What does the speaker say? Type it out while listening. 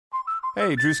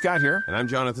Hey, Drew Scott here, and I'm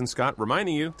Jonathan Scott,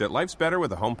 reminding you that life's better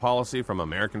with a home policy from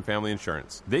American Family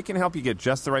Insurance. They can help you get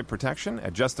just the right protection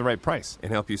at just the right price and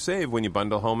help you save when you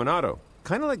bundle home and auto.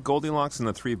 Kind of like Goldilocks and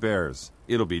the Three Bears.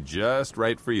 It'll be just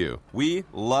right for you. We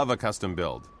love a custom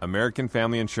build. American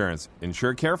Family Insurance.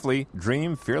 Insure carefully,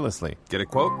 dream fearlessly. Get a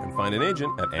quote and find an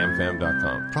agent at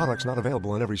amfam.com. Products not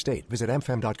available in every state. Visit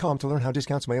amfam.com to learn how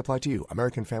discounts may apply to you.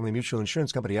 American Family Mutual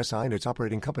Insurance Company, SI, and its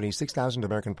operating company, 6000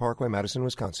 American Parkway, Madison,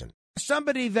 Wisconsin.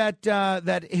 Somebody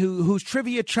whose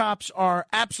trivia chops are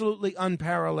absolutely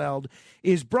unparalleled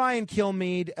is Brian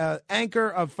Kilmeade, anchor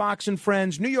of Fox and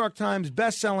Friends, New York Times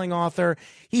best-selling author.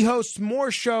 He hosts more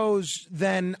shows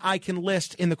than I can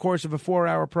list in the course of a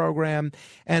 4-hour program,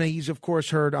 and he's, of course,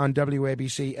 heard on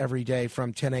WABC every day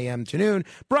from 10 a.m. to noon.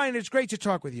 Brian, it's great to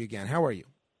talk with you again. How are you?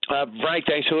 Frank,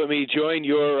 thanks for letting me join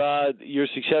your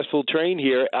successful train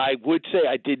here. I would say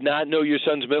I did not know your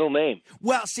son's middle name.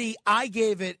 Well, see, I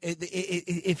gave it.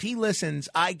 If he listens,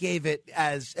 I gave it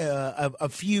as a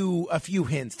few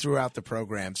hints throughout the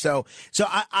program. So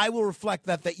I will reflect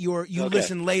that you okay.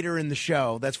 Listen later in the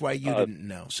show. That's why you didn't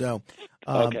know. So.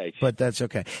 Okay. But that's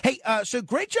okay. Hey, so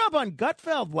great job on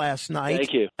Gutfeld last night.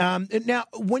 Thank you. Now,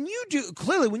 when you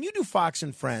do Fox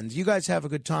and Friends, you guys have a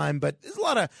good time, but there's a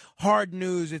lot of hard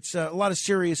news. It's a lot of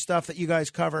serious stuff that you guys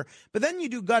cover. But then you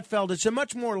do Gutfeld. It's a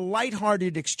much more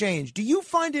lighthearted exchange. Do you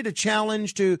find it a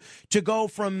challenge to go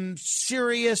from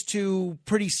serious to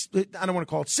pretty, I don't want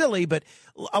to call it silly, but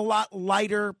a lot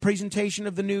lighter presentation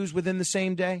of the news within the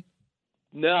same day?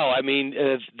 No, I mean,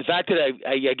 the fact that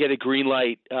I get a green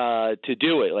light to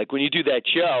do it, like when you do that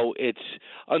show, it's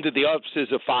under the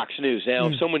auspices of Fox News. Now,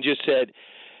 if someone just said,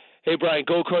 hey, Brian,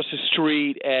 go across the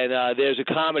street and there's a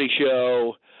comedy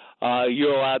show,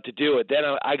 you're allowed to do it, then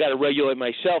I got to regulate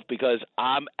myself because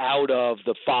I'm out of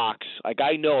the Fox. Like,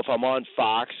 I know if I'm on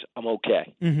Fox, I'm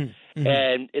okay. Mm-hmm.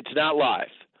 And it's not live.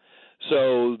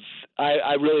 So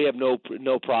I really have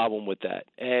no problem with that.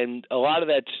 And a lot of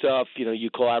that stuff, you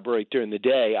collaborate during the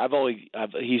day.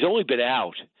 He's only been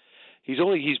out. He's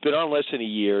been on less than a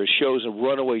year. His show's a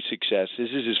runaway success. This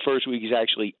is his first week he's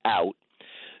actually out.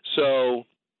 So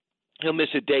he'll miss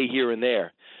a day here and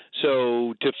there.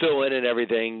 So to fill in and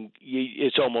everything,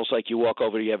 it's almost like you walk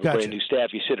over, you have a Gotcha. brand new staff,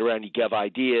 you sit around, you give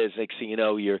ideas. Next thing you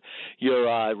know, you're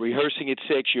rehearsing at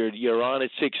 6, you're on at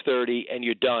 6:30, and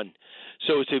you're done.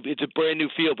 So it's a brand new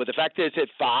feel. But the fact that it's at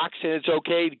Fox and it's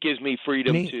okay, it gives me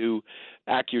freedom to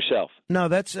act yourself. No,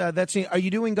 that's. Are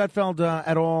you doing Gutfeld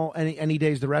at all any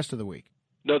days the rest of the week?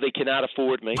 No, they cannot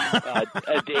afford me.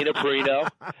 Dana Perino,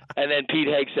 and then Pete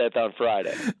Hegseth on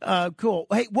Friday. Cool.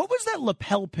 Hey, what was that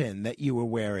lapel pin that you were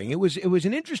wearing? It was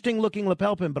an interesting looking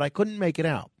lapel pin, but I couldn't make it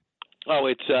out. Oh,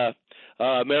 it's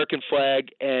American flag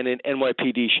and an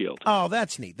NYPD shield. Oh,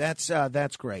 that's neat.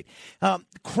 That's great.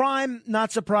 Crime,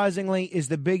 not surprisingly, is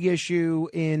the big issue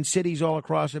in cities all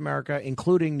across America,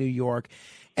 including New York.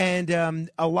 And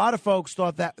a lot of folks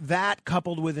thought that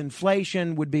coupled with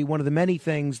inflation would be one of the many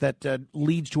things that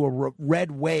leads to a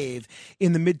red wave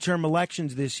in the midterm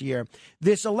elections this year.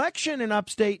 This election in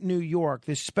upstate New York,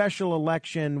 this special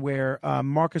election where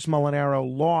Marcus Molinaro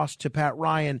lost to Pat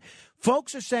Ryan,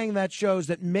 folks are saying that shows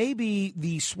that maybe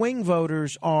the swing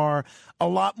voters are a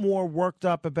lot more worked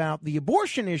up about the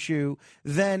abortion issue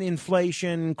than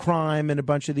inflation, crime, and a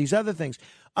bunch of these other things.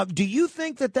 Do you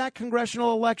think that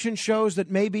congressional election shows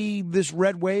that maybe this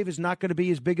red wave is not going to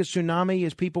be as big a tsunami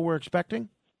as people were expecting?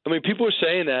 I mean, people are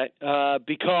saying that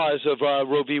because of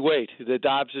Roe v. Wade, the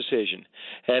Dobbs decision.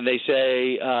 And they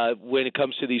say when it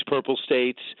comes to these purple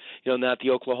states, not the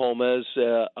Oklahomas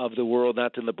of the world,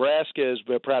 not the Nebraskas,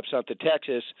 but perhaps not the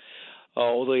Texas,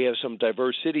 although you have some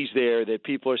diverse cities there, that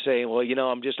people are saying, well,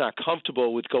 I'm just not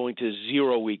comfortable with going to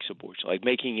 0 weeks abortion, like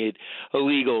making it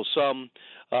illegal. Some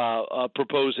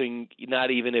proposing not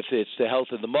even if it's the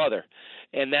health of the mother.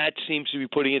 And that seems to be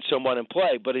putting it somewhat in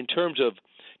play. But in terms of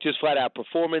just flat-out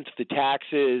performance, the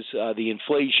taxes, the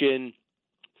inflation,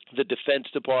 the Defense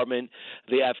Department,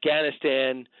 the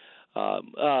Afghanistan,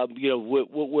 the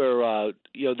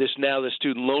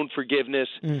student loan forgiveness.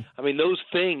 I mean, those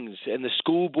things, and the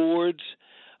school boards,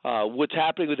 what's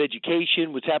happening with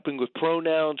education, what's happening with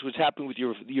pronouns, what's happening with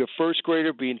your first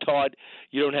grader being taught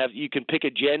you can pick a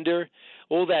gender.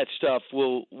 All that stuff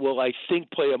will I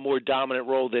think play a more dominant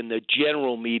role than the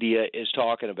general media is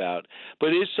talking about. But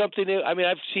it is something that,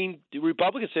 I've seen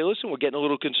Republicans say, listen, we're getting a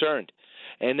little concerned.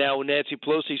 And now Nancy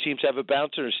Pelosi seems to have a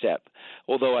bounce in her step,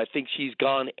 although I think she's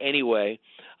gone anyway.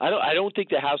 I don't think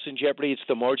the House in jeopardy. It's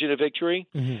the margin of victory,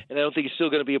 and I don't think it's still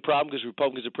going to be a problem because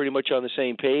Republicans are pretty much on the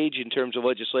same page in terms of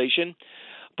legislation.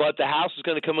 But the House is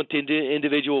going to come into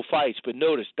individual fights. But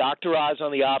notice, Dr. Oz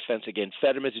on the offense again.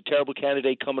 Fetterman's a terrible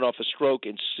candidate coming off a stroke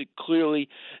and clearly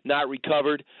not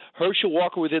recovered. Herschel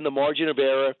Walker within the margin of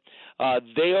error.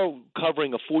 They are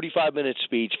covering a 45-minute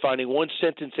speech, finding one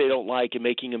sentence they don't like and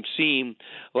making him seem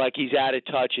like he's out of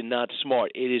touch and not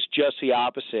smart. It is just the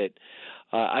opposite.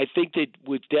 I think that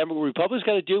what Republicans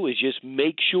got to do is just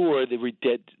make sure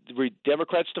the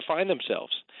Democrats define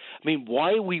themselves. I mean,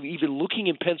 why are we even looking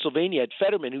in Pennsylvania at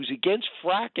Fetterman, who's against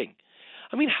fracking?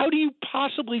 I mean, how do you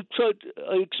possibly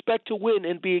expect to win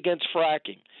and be against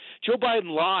fracking? Joe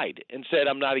Biden lied and said,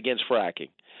 I'm not against fracking.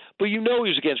 But you know he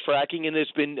was against fracking, and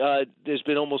there's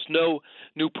been almost no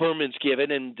new permits given,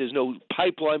 and there's no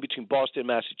pipeline between Boston and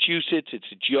Massachusetts. It's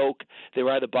a joke. They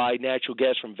rather buy natural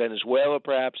gas from Venezuela,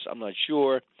 perhaps. I'm not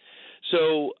sure.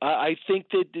 So I think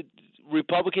that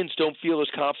Republicans don't feel as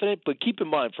confident. But keep in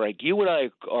mind, Frank, you and I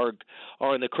are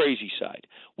on the crazy side.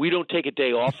 We don't take a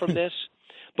day off from this,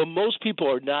 but most people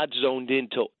are not zoned in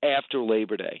till after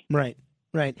Labor Day. Right.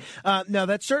 Right. No,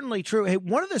 that's certainly true. Hey,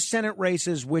 one of the Senate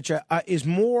races which is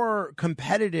more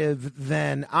competitive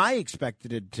than I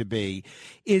expected it to be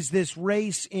is this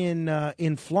race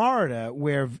in Florida,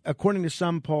 where, according to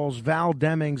some polls, Val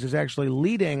Demings is actually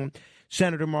leading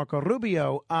Senator Marco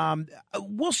Rubio.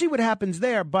 We'll see what happens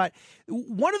there. But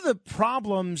one of the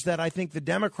problems that I think the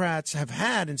Democrats have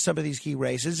had in some of these key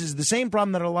races is the same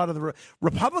problem that a lot of the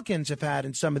Republicans have had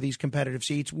in some of these competitive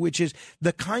seats, which is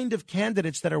the kind of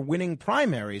candidates that are winning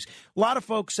primaries. A lot of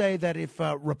folks say that if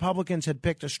Republicans had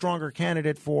picked a stronger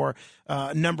candidate for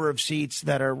a number of seats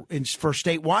that are for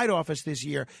statewide office this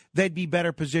year, they'd be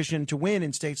better positioned to win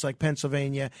in states like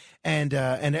Pennsylvania and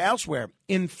elsewhere.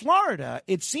 In Florida,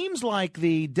 it seems like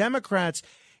the Democrats,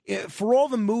 for all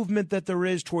the movement that there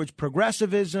is towards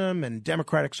progressivism and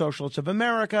Democratic Socialists of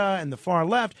America and the far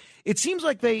left, it seems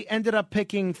like they ended up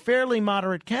picking fairly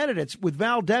moderate candidates. With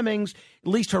Val Demings, at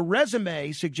least her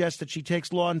resume suggests that she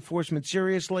takes law enforcement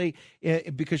seriously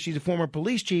because she's a former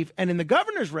police chief. And in the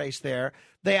governor's race there,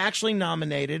 they actually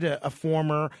nominated a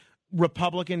former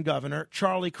Republican governor,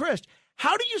 Charlie Crist.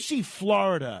 How do you see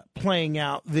Florida playing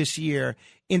out this year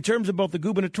in terms of both the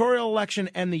gubernatorial election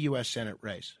and the U.S. Senate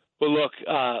race? Well, look,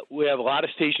 we have a lot of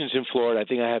stations in Florida. I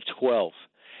think I have 12.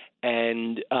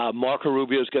 And Marco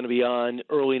Rubio is going to be on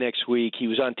early next week. He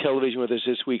was on television with us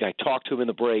this week. I talked to him in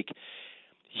the break.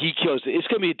 He goes, it's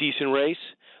going to be a decent race.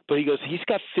 But he goes, he's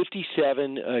got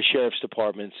 57 sheriff's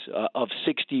departments of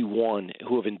 61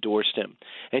 who have endorsed him.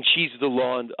 And she's the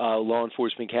law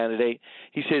enforcement candidate.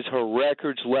 He says her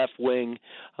record's left wing.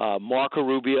 Marco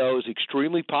Rubio is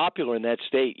extremely popular in that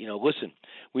state. You know, listen,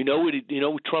 we know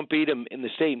Trump beat him in the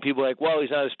state, and people are like, well,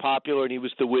 he's not as popular, and he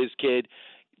was the whiz kid.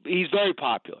 He's very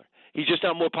popular. He's just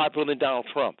not more popular than Donald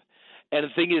Trump. And the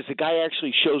thing is, the guy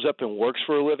actually shows up and works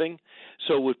for a living.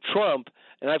 So with Trump,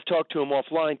 and I've talked to him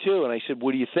offline too, and I said,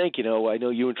 what do you think? You know, I know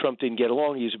you and Trump didn't get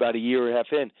along. He was about a year and a half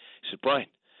in. He said, Brian,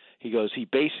 he goes, he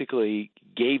basically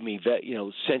gave me,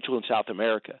 Central and South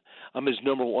America. I'm his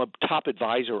number one top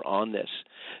advisor on this.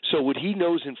 So what he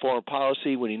knows in foreign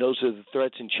policy, when he knows of the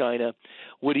threats in China,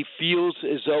 what he feels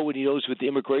as though when he knows with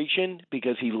immigration,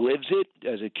 because he lives it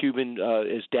as a Cuban,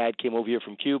 his dad came over here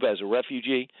from Cuba as a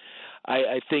refugee,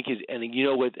 I think is, and you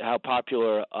know how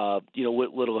popular,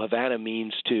 what Little Havana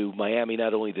means to Miami,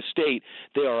 not only the state,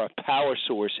 they are a power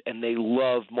source, and they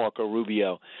love Marco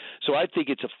Rubio. So I think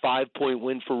it's a 5-point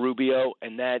win for Rubio,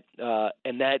 and that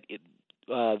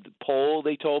the poll,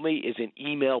 they told me, is an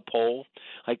email poll,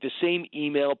 like the same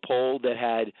email poll that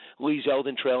had Lee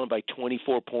Zeldin trailing by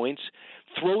 24 points.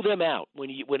 Throw them out.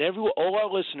 All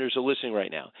our listeners are listening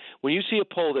right now. When you see a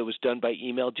poll that was done by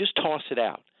email, just toss it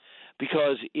out.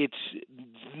 Because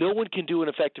no one can do an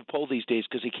effective poll these days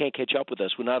because they can't catch up with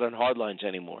us. We're not on hard lines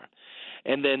anymore.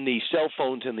 And then the cell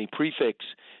phones and the prefix,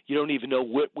 you don't even know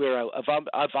where.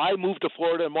 If I move to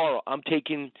Florida tomorrow, I'm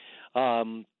taking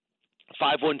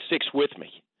 516 with me.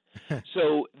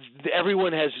 So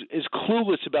everyone is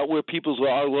clueless about where people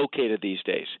are located these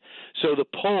days. So the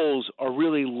polls are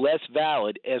really less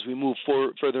valid as we move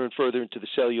further and further into the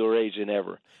cellular age than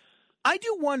ever. I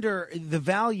do wonder the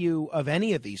value of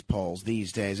any of these polls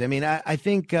these days. I mean, I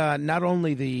think not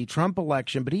only the Trump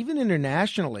election, but even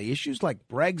internationally, issues like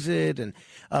Brexit and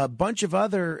a bunch of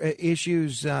other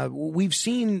issues, we've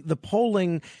seen the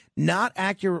polling not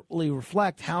accurately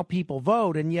reflect how people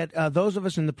vote, and yet those of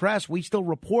us in the press, we still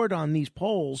report on these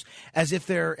polls as if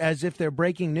they're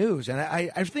breaking news. And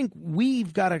I think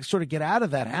we've got to sort of get out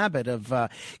of that habit of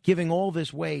giving all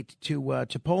this weight to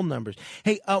poll numbers.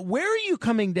 Hey, where are you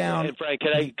coming down? And Frank,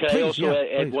 can I also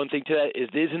add one thing to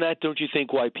that? Isn't that, don't you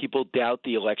think, why people doubt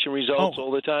the election results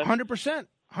all the time? 100%.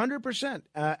 100%.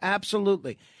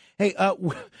 Absolutely. Hey,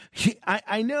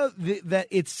 I know that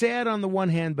it's sad on the one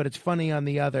hand, but it's funny on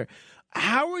the other.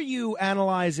 How are you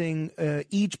analyzing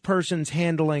each person's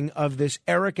handling of this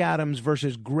Eric Adams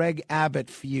versus Greg Abbott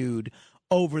feud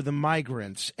over the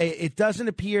migrants? It doesn't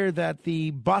appear that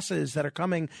the buses that are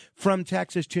coming from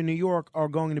Texas to New York are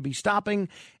going to be stopping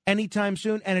anytime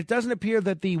soon, and it doesn't appear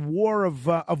that the war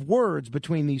of words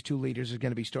between these two leaders is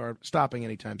going to be stopping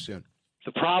anytime soon.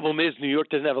 The problem is New York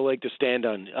doesn't have a leg to stand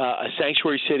on. A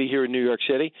sanctuary city here in New York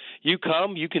City, you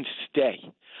come, you can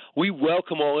stay. We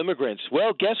welcome all immigrants.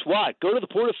 Well, guess what? Go to the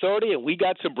Port Authority, and we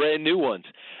got some brand new ones.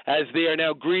 As they are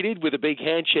now greeted with a big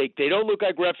handshake, they don't look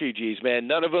like refugees, man.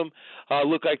 None of them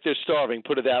look like they're starving,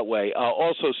 put it that way.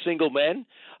 Also, single men.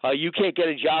 You can't get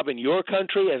a job in your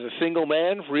country as a single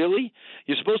man, really?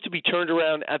 You're supposed to be turned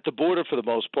around at the border for the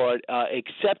most part,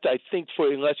 except I think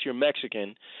unless you're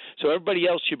Mexican. So everybody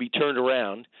else should be turned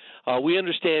around. We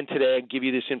understand today, I'll give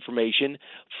you this information,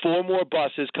 4 more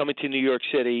buses coming to New York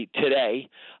City today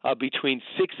between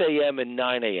 6 a.m. and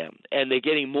 9 a.m. And they're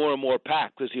getting more and more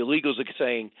packed because the illegals are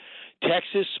saying,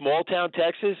 Texas, small-town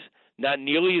Texas, not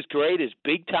nearly as great as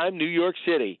big-time New York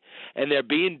City. And they're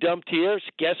being dumped here.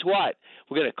 So guess what?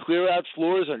 We're going to clear out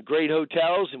floors on great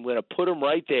hotels, and we're going to put them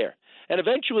right there. And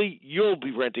eventually you'll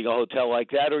be renting a hotel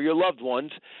like that or your loved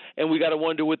ones, and we got to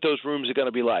wonder what those rooms are going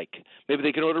to be like. Maybe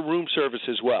they can order room service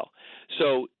as well.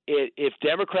 So if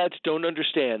Democrats don't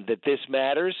understand that this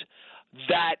matters,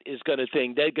 that is going to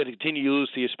they're going to continue to lose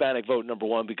the Hispanic vote, number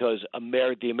one, because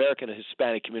the American and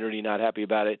Hispanic community not happy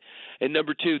about it. And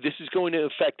number two, this is going to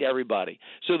affect everybody.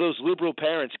 So those liberal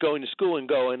parents going to school and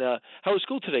going, how was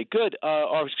school today? Good.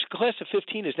 Our class of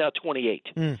 15 is now 28.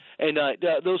 And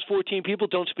those 14 people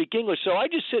don't speak English. So I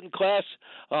just sit in class,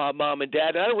 Mom and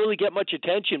Dad, and I don't really get much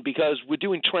attention because we're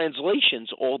doing translations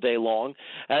all day long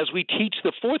as we teach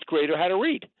the 4th grader how to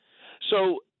read.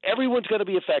 So everyone's going to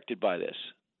be affected by this.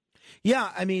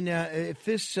 Yeah, I mean, if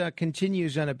this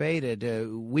continues unabated,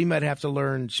 we might have to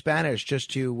learn Spanish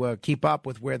just to keep up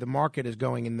with where the market is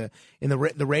going in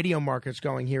the radio market's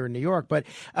going here in New York. But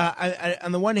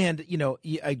on the one hand,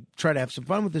 I try to have some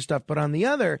fun with this stuff, but on the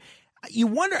other, you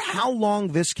wonder how long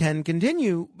this can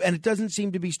continue, and it doesn't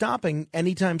seem to be stopping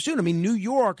anytime soon. I mean, New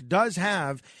York does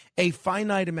have a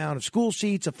finite amount of school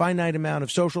seats, a finite amount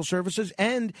of social services,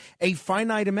 and a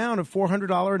finite amount of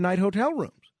 $400 a night hotel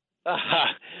rooms.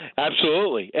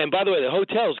 Absolutely. And by the way, the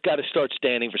hotel's got to start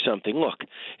standing for something. Look,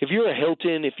 if you're a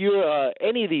Hilton, if you're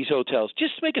any of these hotels,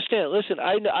 just make a stand. Listen,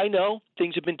 I know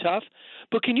things have been tough,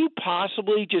 but can you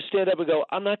possibly just stand up and go,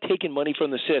 I'm not taking money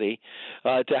from the city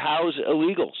to house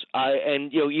illegals?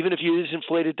 And even if you use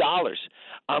inflated dollars,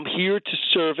 I'm here to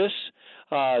service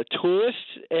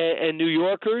tourists and New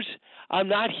Yorkers. I'm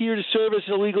not here to service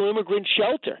illegal immigrant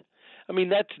shelter. I mean,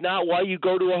 that's not why you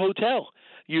go to a hotel.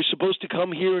 You're supposed to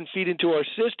come here and feed into our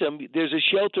system. There's a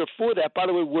shelter for that. By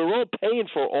the way, we're all paying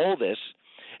for all this.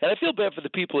 And I feel bad for the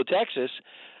people of Texas.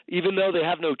 Even though they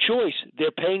have no choice,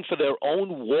 they're paying for their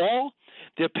own wall.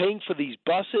 They're paying for these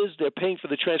buses. They're paying for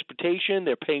the transportation.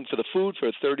 They're paying for the food for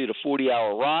a 30 to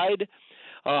 40-hour ride.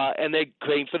 And they're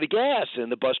paying for the gas. And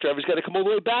the bus driver's got to come all the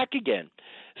way back again.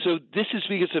 So this is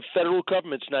because the federal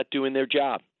government's not doing their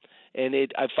job. And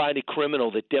I find it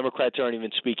criminal that Democrats aren't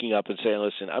even speaking up and saying,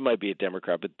 listen, I might be a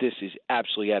Democrat, but this is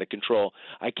absolutely out of control.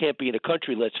 I can't be in a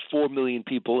country that lets 4 million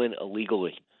people in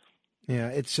illegally. Yeah,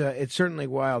 it's certainly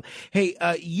wild. Hey,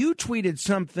 you tweeted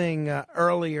something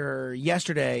earlier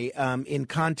yesterday in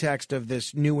context of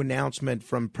this new announcement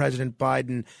from President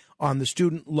Biden on the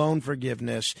student loan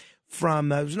forgiveness. There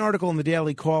was an article in the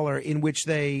Daily Caller in which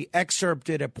they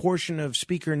excerpted a portion of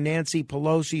Speaker Nancy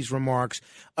Pelosi's remarks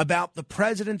about the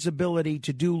president's ability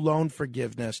to do loan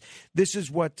forgiveness. This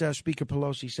is what Speaker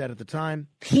Pelosi said at the time.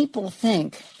 People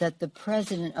think that the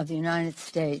president of the United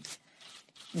States,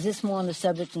 is this more on the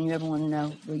subject than you ever want to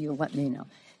know? Will you let me know?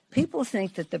 People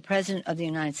think that the president of the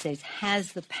United States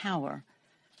has the power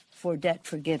for debt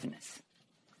forgiveness.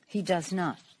 He does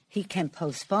not. He can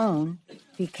postpone,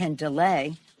 he can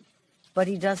delay, but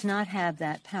he does not have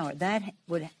that power. That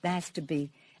has to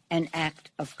be an act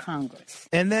of Congress.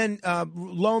 And then,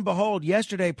 lo and behold,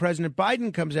 yesterday, President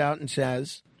Biden comes out and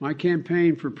says, my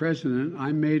campaign for president,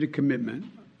 I made a commitment.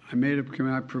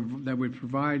 That would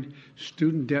provide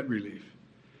student debt relief.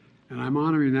 And I'm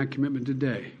honoring that commitment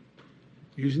today.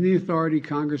 Using the authority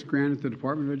Congress granted the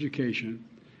Department of Education,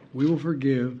 we will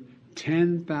forgive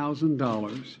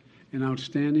 $10,000 in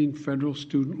outstanding federal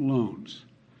student loans.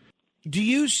 Do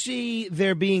you see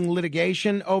there being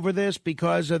litigation over this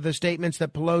because of the statements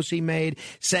that Pelosi made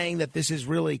saying that this is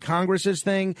really Congress's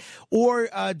thing? Or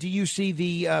do you see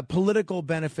the political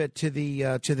benefit to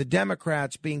the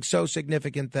Democrats being so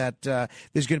significant that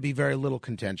there's going to be very little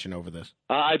contention over this?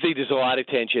 I think there's a lot of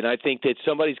tension. I think that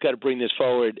somebody's got to bring this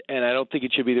forward, and I don't think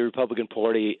it should be the Republican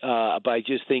Party, but I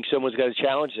just think someone's got to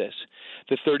challenge this.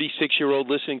 The 36-year-old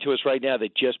listening to us right now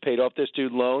that just paid off their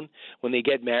student loan, when they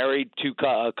get married,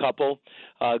 a couple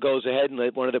goes ahead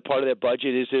and one of the part of their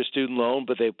budget is their student loan,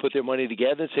 but they put their money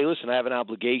together and say, listen, I have an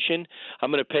obligation.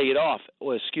 I'm going to pay it off.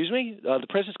 Well, excuse me? The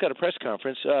president's got a press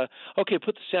conference. Okay,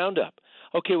 put the sound up.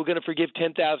 Okay, we're going to forgive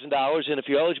 $10,000, and if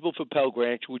you're eligible for Pell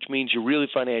Grant, which means you're really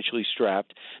financially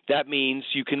strapped, that means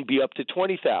you can be up to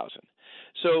 $20,000.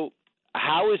 So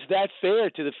how is that fair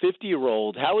to the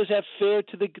 50-year-old? How is that fair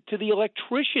to the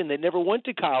electrician that never went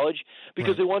to college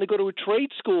because they want to go to a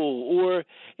trade school, or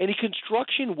any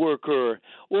construction worker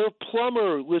or a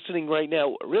plumber listening right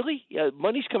now? Really?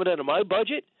 Money's coming out of my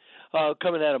budget?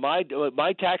 Coming out of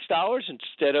my tax dollars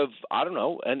instead of, I don't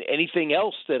know, and anything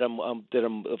else that I'm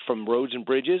from roads and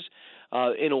bridges,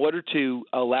 in order to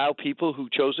allow people who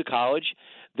chose a college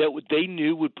that they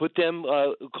knew would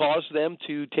cause them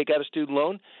to take out a student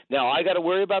loan. Now I got to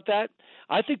worry about that.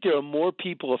 I think there are more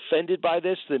people offended by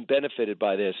this than benefited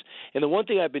by this. And the one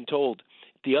thing I've been told,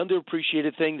 the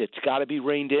underappreciated thing that's got to be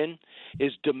reined in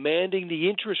is demanding the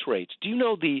interest rates. Do you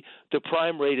know the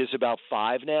prime rate is about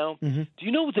 5 now? Mm-hmm. Do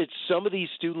you know that some of these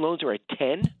student loans are at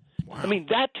 10? Wow. I mean,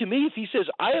 that to me, if he says,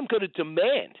 I am going to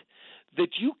demand that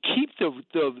you keep the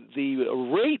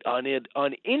rate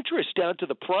on interest down to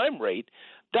the prime rate,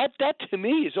 that to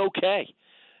me is okay.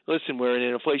 Listen, we're in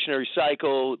an inflationary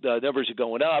cycle. The numbers are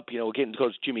going up. You know, we're getting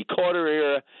close to Jimmy Carter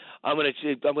era. I'm going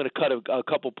to cut a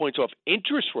couple points off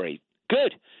interest rate.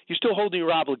 Good. You're still holding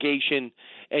your obligation,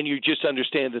 and you just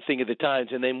understand the thing of the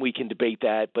times, and then we can debate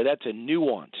that. But that's a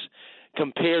nuance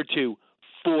compared to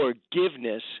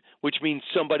forgiveness, which means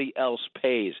somebody else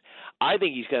pays. I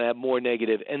think he's going to have more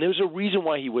negative, and there's a reason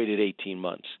why he waited 18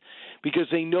 months, because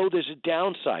they know there's a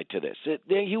downside to this.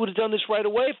 He would have done this right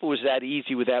away if it was that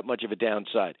easy with that much of a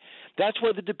downside. That's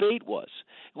where the debate was.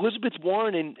 Elizabeth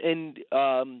Warren and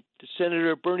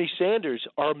Senator Bernie Sanders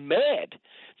are mad.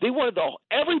 They wanted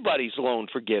everybody's loan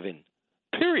forgiven,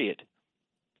 period.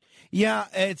 Yeah,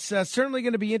 it's certainly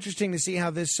going to be interesting to see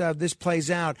how this plays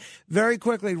out. Very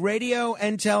quickly, radio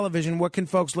and television, what can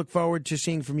folks look forward to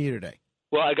seeing from you today?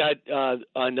 Well, I got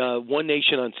on One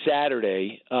Nation on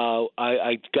Saturday,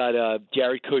 I got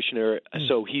Jared Kushner,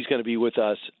 so he's going to be with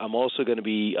us. I'm also going to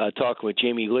be talking with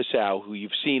Jamie Lissow, who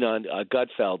you've seen on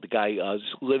Gutfeld. The guy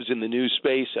lives in the news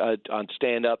space on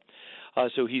stand-up,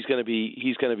 so he's going to be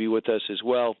with us as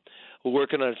well. We're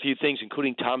working on a few things,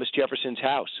 including Thomas Jefferson's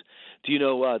house. Do you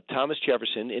know Thomas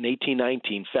Jefferson in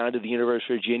 1819 founded the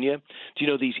University of Virginia? Do you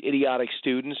know these idiotic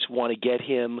students want to get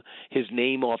his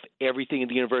name off everything in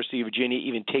the University of Virginia,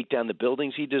 even take down the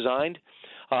buildings he designed?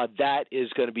 That is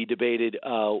going to be debated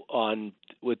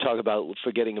we'll talk about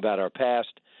forgetting about our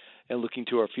past and looking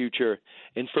to our future.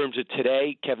 In terms of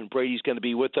today, Kevin Brady's going to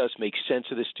be with us, make sense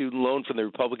of the student loan from the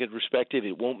Republican perspective.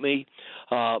 It won't me.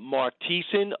 Mark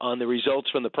Thiessen on the results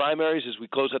from the primaries as we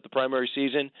close out the primary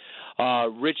season.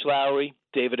 Rich Lowry,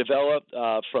 David Avella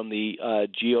from the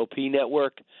GOP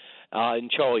network, and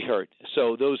Charlie Hurt.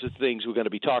 So those are the things we're going to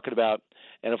be talking about.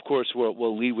 And, of course,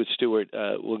 we'll lead with Stewart.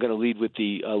 We're going to lead with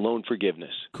the loan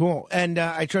forgiveness. Cool. And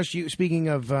I trust you, speaking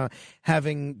of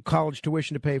having college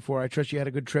tuition to pay for, I trust you had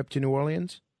a good trip to New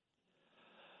Orleans?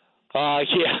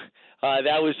 Yeah.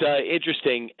 That was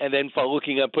interesting. And then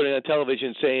putting on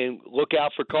television saying, look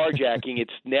out for carjacking.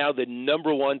 It's now the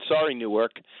number one, sorry,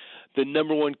 Newark, the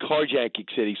number one carjacking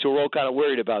city. So we're all kind of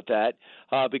worried about that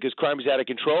because crime is out of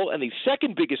control. And the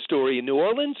second biggest story in New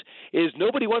Orleans is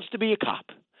nobody wants to be a cop.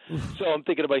 So I'm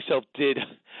thinking to myself,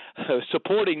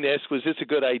 supporting this, was this a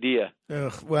good idea?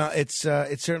 Well, it's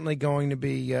certainly going to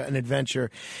be an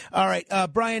adventure. All right,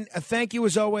 Brian, thank you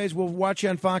as always. We'll watch you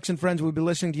on Fox and Friends. We'll be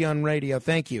listening to you on radio.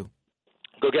 Thank you.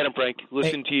 Go get him, Frank.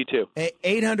 Listen to you, too.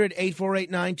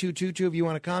 800-848-9222 if you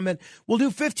want to comment. We'll do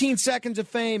 15 seconds of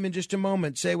fame in just a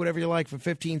moment. Say whatever you like for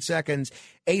 15 seconds.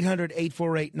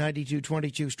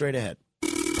 800-848-9222, straight ahead.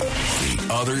 The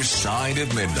Other Side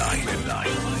of Midnight.